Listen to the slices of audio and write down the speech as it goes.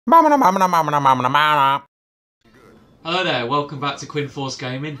Hello there, welcome back to Quinn Force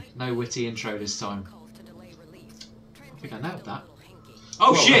Gaming. No witty intro this time. I think I nailed that.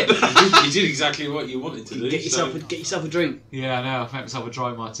 Oh shit! You did exactly what you wanted to do. Get yourself a drink. Yeah, I know. I found myself a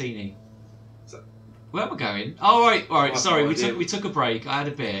dry martini. Where am I going? Oh right. Sorry, we took a break. I had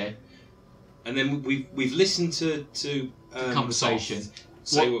a beer. And then we've listened to conversation.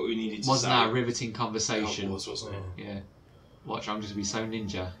 Say what we needed to say. Wasn't that a riveting conversation? It was, wasn't it? Yeah. Watch, I'm just gonna be so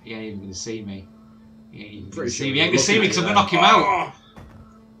ninja. He ain't even gonna see me. He ain't even gonna Pretty see sure me. He ain't gonna see me because I'm gonna knock him out.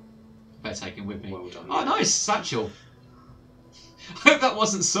 Better take him with me. Well done. Oh, nice satchel. I hope that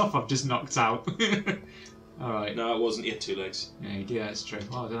wasn't stuff I've just knocked out. Alright. No, it wasn't. He had two legs. Yeah, he did, that's true.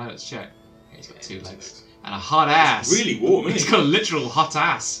 Well, I don't know, let's check. Yeah, he's got two legs. And a hot ass. It's really warm, isn't He's it? got a literal hot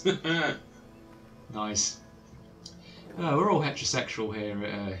ass. Nice. We're all heterosexual here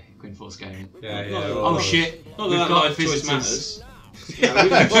at Quinn Force Gaming. Yeah. Oh shit. Not We've that got life choice visitors.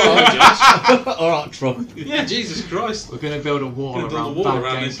 matters. Alright, Trump. Yeah, Jesus Christ. We're going to build a wall Gonna build around a wall bad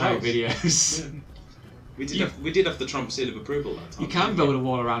around this gameplay house. videos. We did have the Trump seal of approval that time. You can build a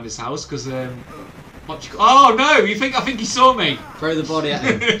wall around his house because oh no! I think he saw me. Throw the body at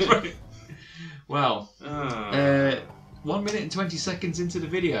him. Right. Well, 1 minute and 20 seconds into the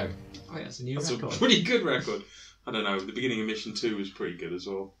video. I think that's a new That's record. a pretty good record. I don't know. The beginning of Mission 2 was pretty good as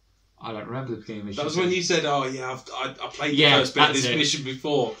well. I don't remember the beginning of That was Mission when 2. you said, "Oh yeah, I played the Yeah, first bit of that's this it. mission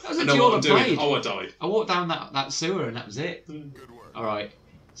before. That was I know actually what all I'm I doing." played. Oh, I died. I walked down that sewer and that was it. Alright.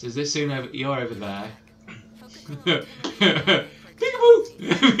 So is this soon over? You're over there.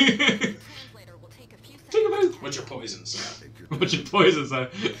 Peekaboo! Peekaboo! What's your poisons? What's your poison, sir?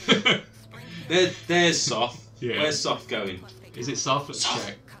 There's Soft. Yeah. Where's Soft going? Is it soft? Let's Soft.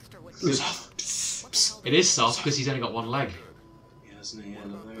 check. Soft. Psst, psst. It is soft because he's only got one leg. Yeah, isn't he? Yeah,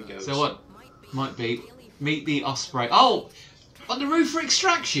 look, there we go. So what might be meet the osprey? Oh, on the roof for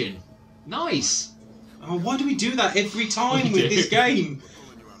extraction. Nice. Oh, why do we do that every time We with do. this game?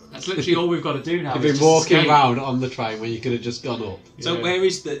 That's literally all we've got to do now. You've is been just walking escape. around on the train when you could have just gone up. So Yeah. where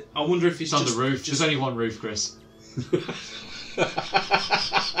is the? I wonder if It's on the roof. Just, There's only one roof, Chris.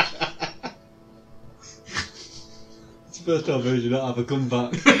 It's the first time I've heard you not have a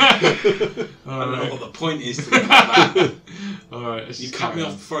comeback. I don't know what the point is to that. Alright, let's You just cut me carry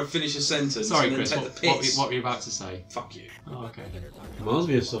off on. before I finish a sentence. Sorry, and then Chris. take What the piss. were you about to say? Fuck you. Oh, okay. Reminds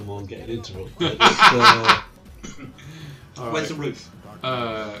me of someone getting interrupted. Alright. Where's the roof?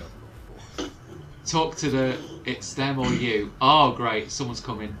 Talk to the. It's them or you. Oh, great. Someone's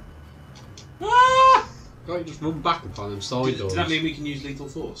coming. Ah! Can't you just run back and find them side doors? Does that mean we can use lethal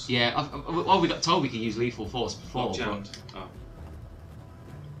force? Yeah. We got told we could use lethal force before. Oh, But jammed. Oh.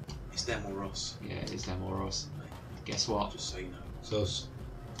 It's them or us. yeah, it's them or us. Guess what? Just so you know. So,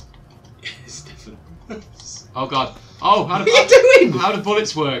 It's definitely us. Oh god. Oh, how do, what are you doing? how do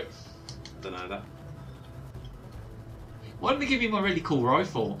bullets work? Don't know that. Why didn't they give you my really cool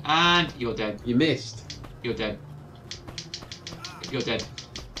rifle? And you're dead. You missed. You're dead. You're dead.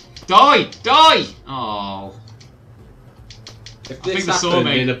 Die! Die! Oh. If I this think they saw happened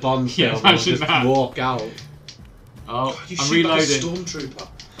me. in a Bond Yeah, film, I'd imagine just that. walk out. Oh, God, you I'm shoot like a reloading. stormtrooper.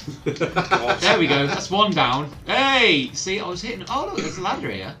 God. There we go. That's one down. Hey! See, I was hitting. Oh, look, there's a ladder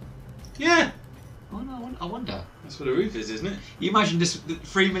here. Yeah. Oh no, I wonder. That's what a roof is, isn't it? You imagine this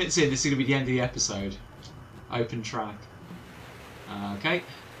 3 minutes in, this is going to be the end of the episode. Open track. Okay.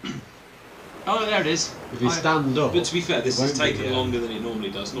 Oh, there it is. If you stand up. But to be fair, this has won't be taken the longer than it normally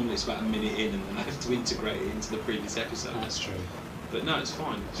does. Normally it's about a minute in and then I have to integrate it into the previous episode. That's true. But no, it's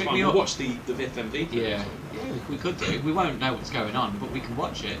fine. It's Pick fine. me We'll up. watch the FMV. Yeah. We could do. We won't know what's going on, but we can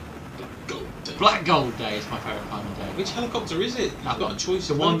watch it. Gold. Black Gold Day is my favourite time of day. Which helicopter is it? You've That got one. a choice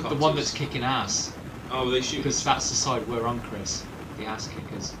The of one helicopters. that's kicking ass. Oh, they shoot. Because that's the side we're on, Chris. The ass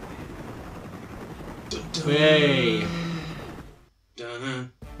kickers. Dun, dun. Hey!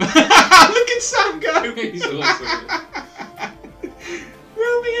 Dun, Look at Sam go! He's awesome.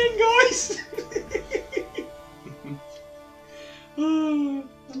 Reel me in, guys! Oh,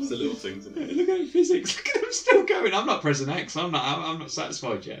 It's the little things, isn't it? look at physics. Look at him still going. I'm not pressing X. I'm not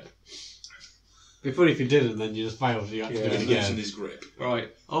satisfied yet. It'd be funny if you didn't, then you just failed. You had to do it He's losing again. his grip.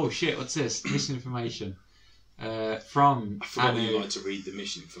 Right. Oh shit! What's this? Missing information. From I forgot that Anu. you like to read the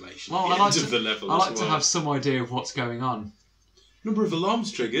mission information Well, at the I like end to- of the level I as like to well. have some idea of what's going on. Number of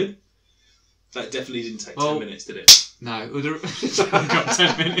alarms triggered. That definitely didn't take Well- 10 minutes, did it? No, it's only got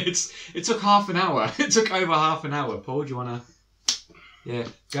 10 minutes. It took half an hour. It took over half an hour. Paul, do you want to... Yeah.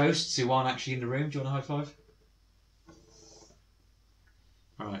 Ghosts who aren't actually in the room, do you want a high five?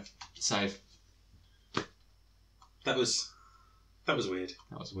 Alright. Save. That was weird.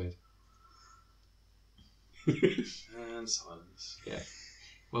 That was weird. And silence. Yeah.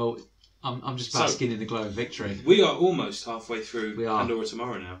 Well, I'm just basking in the glow of victory. We are almost halfway through We are. Pandora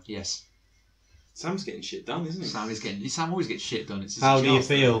tomorrow now. Yes. Sam's getting shit done, isn't he? Sam always gets shit done. It's his How do you job.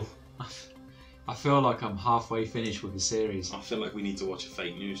 feel? I feel like I'm halfway finished with the series. I feel like we need to watch a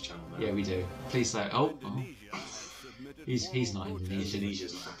fake news channel now. Yeah, we do. Please say, oh. He's not Indonesian.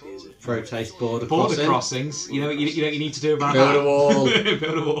 Indonesia's not happy, is it? Protest border Border crossing. crossings. You know what you need to do about Build that? a wall.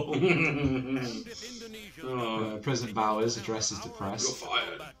 Build a wall. Oh, President Bowers addresses the you're press.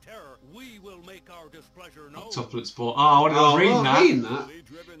 fired. Octuplets sport. Oh, I was reading that. reading that.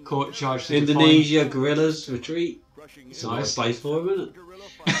 Court charged to Indonesia guerrillas retreat. It's a Nice. nice place for them, isn't it?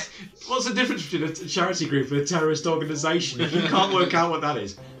 What's the difference between a charity group and a terrorist organisation? You can't work out what that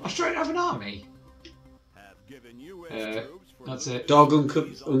is. Australia have an army. That's it. Dog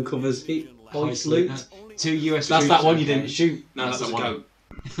uncovers hoist loot. 2 US That's troops. that one you okay. didn't shoot. No, That's that was a the one. goat.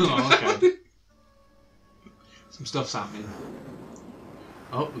 Oh, okay. Some stuff's happening.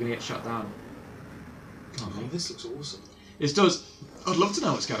 Oh, we're gonna get shut down. Oh, this looks awesome. It does. I'd love to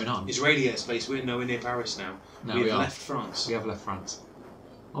know what's going on. Israeli airspace, we're nowhere near Paris now. No, We've we are. left France. We have left France.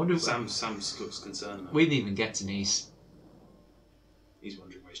 I wonder if Sam looks concerned now. we didn't even get to Nice. He's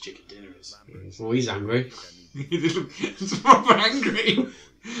wondering where his chicken dinner is. Well, he's angry. It's proper angry.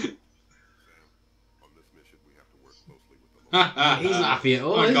 He's not happy at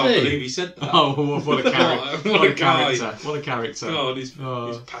all, I is can't he? believe he said that. Oh, what a character! What a guy. character! What a character! God, his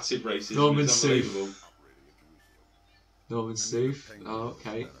Oh. passive racism Norman is Sooth. unbelievable. Norman Sooth. Oh,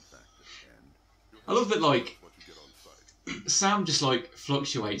 okay. I love that. Like Sam just like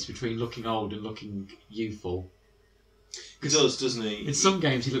fluctuates between looking old and looking youthful. He does, doesn't he? In some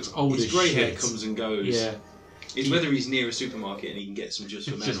games, he looks old His as grey shit. hair comes and goes. Yeah, It's whether he's near a supermarket and he can get some just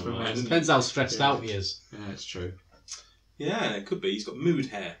for men. Just or for not, men. isn't it? Depends how stressed out he is. yeah, it's true. Yeah, it could be. He's got mood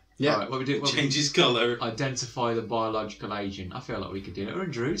hair. Yeah. Right, what we do? It changes colour. Identify the biological agent. I feel like we could do it. We're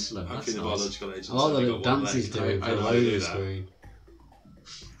in Jerusalem. I That's think the nice. biological agents. I like the only little got one dances leg. doing I for the know they do loading that. screen.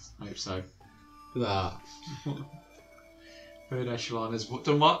 I hope so. Look at Third echelon has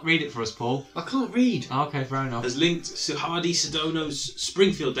done what? Read it for us, Paul. that. I can't read. Oh, okay, fair enough. Has linked Hardy Sedono's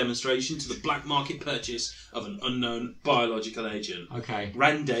Springfield demonstration to the black market purchase of an unknown biological agent. Okay.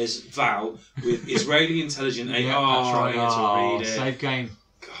 Rendez vow with Israeli intelligence. Yeah, that's right. I need to read it. Save game.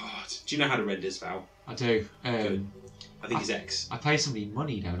 God, do you know how to Rendez vow? I do. Good. I think it's X. I pay somebody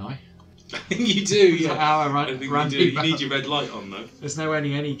money, don't I? I think you do. Is that Yeah. how I I ran, think ran you do. You back? need your red light on though. There's no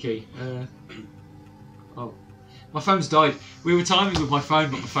any key. Oh, my phone's died. We were timing with my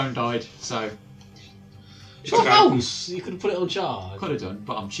phone, but my phone died. So What Okay. else? You could have put it on charge. could have done,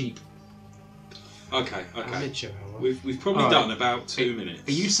 but I'm cheap. Okay. Amateur. We've probably All right. done about 2 minutes.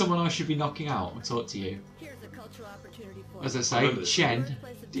 Are you someone I should be knocking out and talk to you? As I I say, remember this. Chen.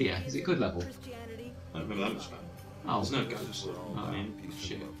 Dear, is it good level? I don't remember that much about it. Oh, There's no ghost. Oh, I mean,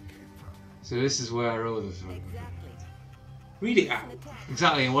 shit. So this is where all the read it out.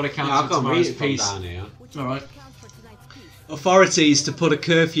 exactly, and what I accounts for can't read tomorrow's it from piece. down here. All right. Authorities to put a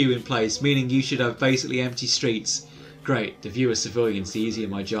curfew in place, meaning you should have basically empty streets. Great. The fewer civilians, the easier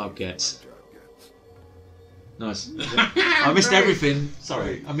my job gets. Nice. I missed everything.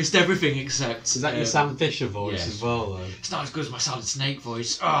 Sorry, I missed everything except. Is that your Sam Fisher voice yes. as well, though? It's not as good as my Solid Snake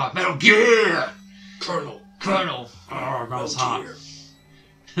voice. Ah, Metal Gear! Colonel! Oh, Mel's hot.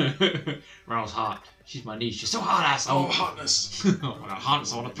 Mel's hot. She's my niece. She's so hot, asshole. Oh, hotness.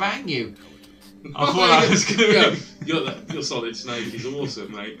 Hotness, I want to bang you. I thought I was going to. Your Solid Snake is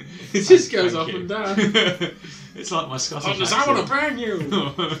awesome, mate. It just goes up and down. It's like my Scottish Hotness, accent. I want to bang you.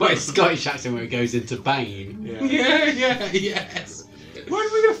 Like Scottish accent where it goes into banging. Yeah. Yes. When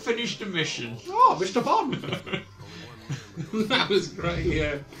are we going to finish the mission? Oh, Mr. Bond! That was great,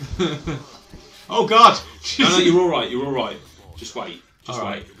 yeah. Oh, God! No, you're all right. Just wait. Just All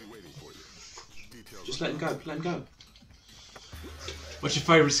wait. Just let him go. What's your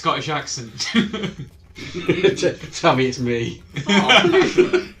favourite Scottish accent? Tell me it's me.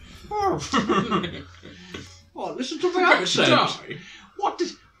 Oh, listen to my accent. What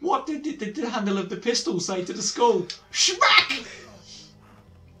did the handle of the pistol say to the skull? Schmack!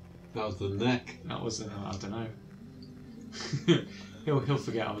 That was the neck. That was, I don't know. he'll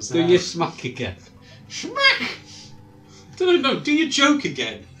forget I was there. Do your smack again. Schmack! No, do your joke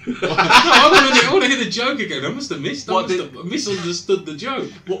again. No, I want to hear the joke again. I must have missed. I must have misunderstood the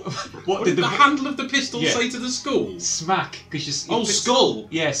joke. What Did did the handle of the pistol Yeah. say to the skull? Smack? Because you. Oh, skull.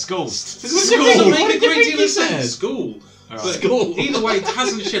 Yeah, skull. Skull What doesn't make did a you great think deal he of sense. said? Skull. All right. But Skull. either way, it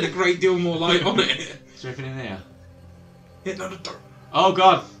hasn't shed a great deal more light on it. Is there anything in there? Yeah, no. Oh,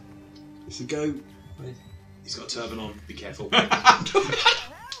 God. It's a go. He's got a turban on. Be careful.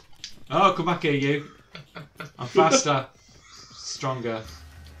 Oh, come back here, you. I'm faster. Stronger.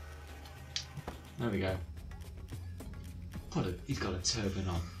 There we go. He's got a turban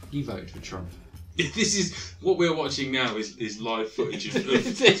on. You voted for Trump. This is what we're watching now. Is live footage of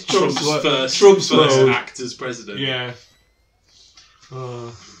It's Trump's first act as president. Yeah.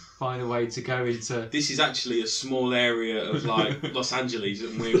 Find a way to go into. This is actually a small area of like Los Angeles,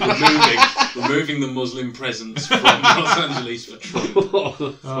 and we're removing the Muslim presence from Los Angeles for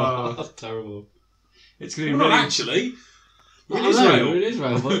Trump. That's terrible. It's going to be Well, really... not actually. We're in I Israel. know, we're in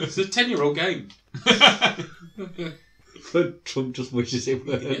Israel, but It's a 10-year-old game. but Trump just wishes it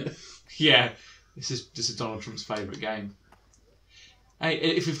were. Yeah, this is Donald Trump's favourite game. Hey,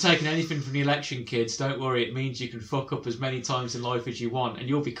 if you've taken anything from the election, kids, don't worry. It means you can fuck up as many times in life as you want, and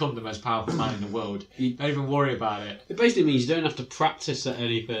you'll become the most powerful man in the world. Don't even worry about it. It basically means you don't have to practice at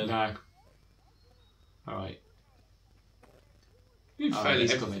anything. No. All right. You Oh, fail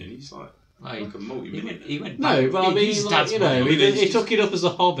he's at coming. everything. He's like Like, a multi-millionaire. he went No, back. but I He mean, used like, Dad's you know, money. he took it up as a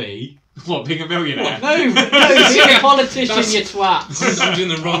hobby. What, being a millionaire? No, being a politician, you twat. I'm doing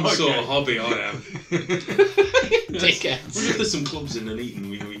the wrong Okay. sort of hobby, I am. Dickhead. What if there's some clubs in Nuneaton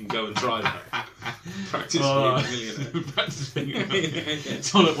we can go and try that? Practice Oh. being a millionaire. Practicing.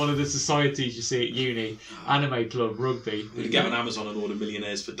 It's all at one of the societies you see at uni. Anime club, rugby. We can get on Amazon and order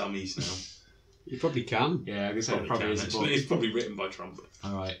Millionaires for Dummies now. You probably can. Yeah, I guess that probably can, is a book. actually. It's probably written by Trump.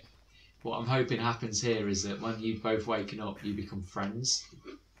 Alright. What I'm hoping happens here is that when you've both waken up, you become friends.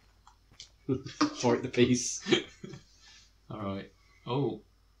 Fight the peace. Alright. Oh.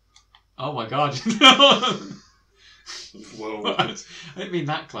 Oh my god. Well, I didn't mean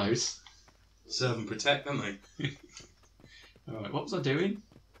that close. serve and protect, don't they? Alright, what was I doing?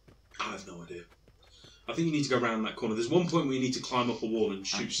 I have no idea. I think you need to go around that corner. There's one point where you need to climb up a wall and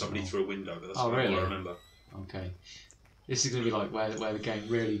shoot Actually, somebody no. through a window, but that's Oh, all really? I remember. Okay. This is going to be like where the game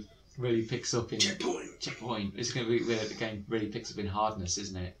really picks up in... Checkpoint. It's going to be where the game really picks up in hardness,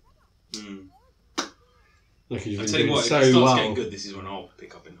 isn't it? Mm. Look, you've I been tell you doing what, so if it starts well. getting good, this is when I'll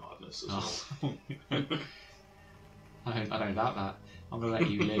pick up in hardness as well. Oh. I don't doubt that. I'm going to let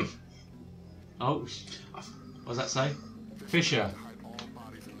you live. Oh, what does that say? Fisher.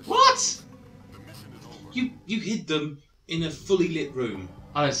 What? You hid them in a fully lit room.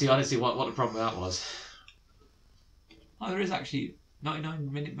 I don't see what the problem with that was. Oh, there is actually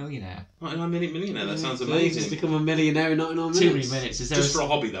 99-minute millionaire. 99-minute millionaire, that sounds So you just amazing. become a millionaire in 99 Too minutes. many minutes. Is there Just a... for a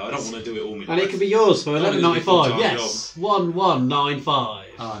hobby though, I don't want to do it all my And it life. could be yours for I don't need to be full-time $11.95. Yes, 1195.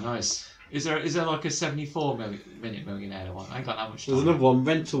 Oh, nice. Is there like a 74-minute millionaire one? I ain't got that much time. There's another one,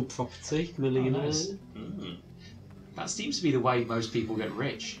 rental property millionaire. Oh, nice. Mm. That seems to be the way most people get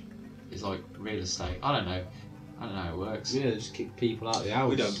rich. Is like real estate. I don't know how it works. Yeah, just kick people out of the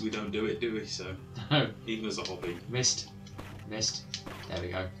house. We don't do it, do we? So No. even as a hobby. Missed. There we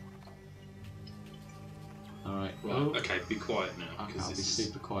go. Alright. Right. Oh, Okay, be quiet now okay, because I'll be this is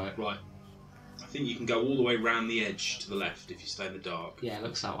super quiet. right. I think you can go all the way round the edge to the left if you stay in the dark. Yeah, it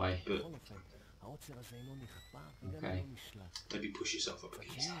looks that way. But Okay. maybe push yourself up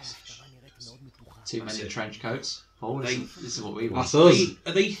against this. Too That's many it. trench coats. Oh, They- this is what we want. That's us.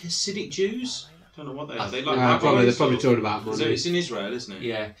 Are they Hasidic Jews? I don't know what they are. They like Probably, they're rabbis probably or- talking about So money. it's in Israel, isn't it?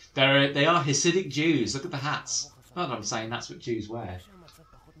 Yeah, they are Hasidic Jews. Look at the hats. Not that I'm saying that's what Jews wear.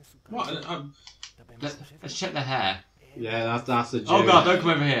 Right. Let's check their hair. Yeah, that's the Jew. Oh god, don't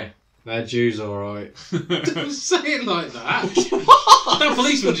come over here. They're Jews, alright. Don't say it like that. That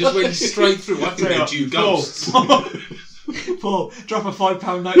policeman just went straight through. I think they're Jew ghosts. Paul, drop a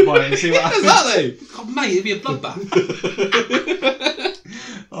 £5 note by it and see what happens. Exactly! God, mate, it'd be a bloodbath.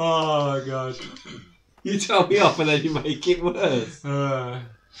 Oh god. You tell me off and then you make it worse. Oh,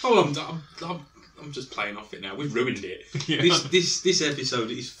 I'm just playing off it now. We've ruined it. Yeah. This episode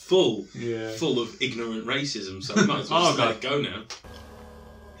is full Yeah. of ignorant racism. So we might as well Oh, just let God. it go now.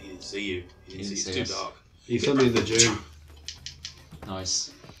 He didn't see you. He didn't see see it's too us. dark. He's something the Jew.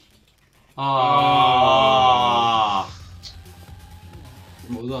 Nice. Ah.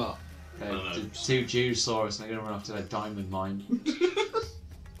 What was that? The two Jews saw us and they're going to run off to their diamond mine.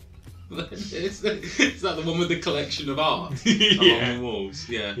 Is that the one with the collection of art along Yeah. the walls?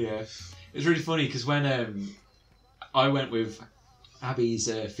 Yeah. Yeah. It's really funny because when I went with Abby's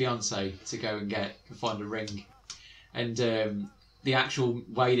fiance to go and find a ring, and the actual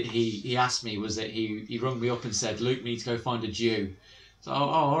way that he asked me was that he rung me up and said, "Luke, we need to go find a Jew." So,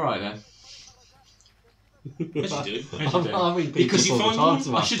 all right then. Yes, you do. Yes, you do. I mean, Because you find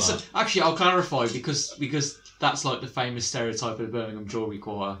one, I should say, actually, I'll clarify because that's like the famous stereotype of the Birmingham jewellery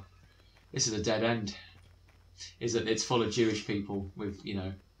quarter. This is a dead end. Is that it's full of Jewish people with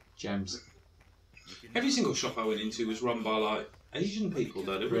gems. Every single shop I went into was run by like Asian people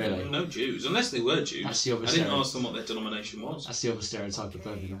though. There were Really? no Jews, unless they were Jews. That's the other I didn't stereotype. ask them what their denomination was. That's the other stereotype of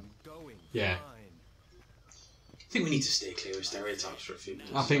Birmingham. Yeah. think we need to steer clear of stereotypes for a few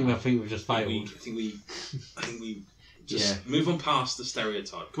minutes. I think we've just I failed. think we just move on past the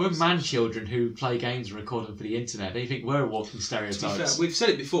stereotype. We're man-children who play games and record them for the internet. They think we're walking To be stereotypes. fair, we've said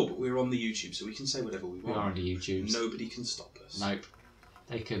it before, but we're on the YouTube, so we can say whatever we We want. are on the YouTubes. Nobody can stop us. Nope.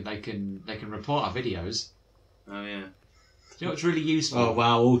 They can report our videos. Oh yeah. Do you know what's really useful? Oh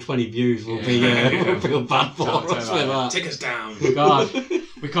wow, all 20 views will be feel bad for Don't us say with that. that. Take us down. God,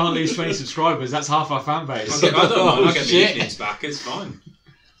 we can't lose 20 subscribers. That's half our fan base. I don't mind. I'll get the Shit. evenings back. It's fine.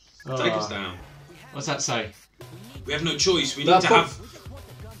 Take us down. What's that say? We have no choice. We need That's to what- have.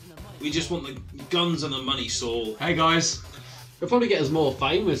 We just want the guns and the money, Saul. Hey guys. It'll probably get us more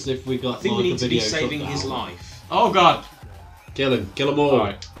famous if we got I think like we a need to be video saving cut his down. life. Oh God. Kill him all.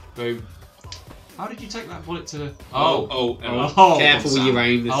 Alright. Boom. How did you take that bullet to the... Oh. Oh. Careful with your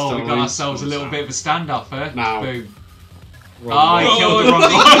aim this Oh, time. we got ourselves a little bit of a standoff here. Now. Boom. Wrong Ah, one. he killed the wrong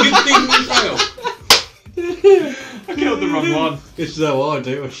one. Good thing we failed. I killed the wrong one. This is how I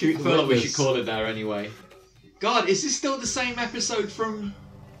do. I shoot I the feel like we witness. should call it there anyway. God, is this still the same episode from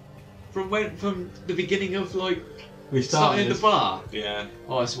the beginning of like We starting started in the bar? Yeah.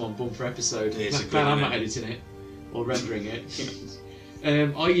 Oh, that's one bumper episode. It's a Glad good I'm one, not isn't editing it or rendering it.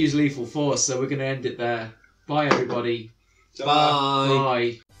 I use lethal force, so we're going to end it there. Bye, everybody. Bye.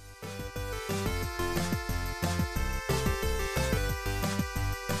 Bye.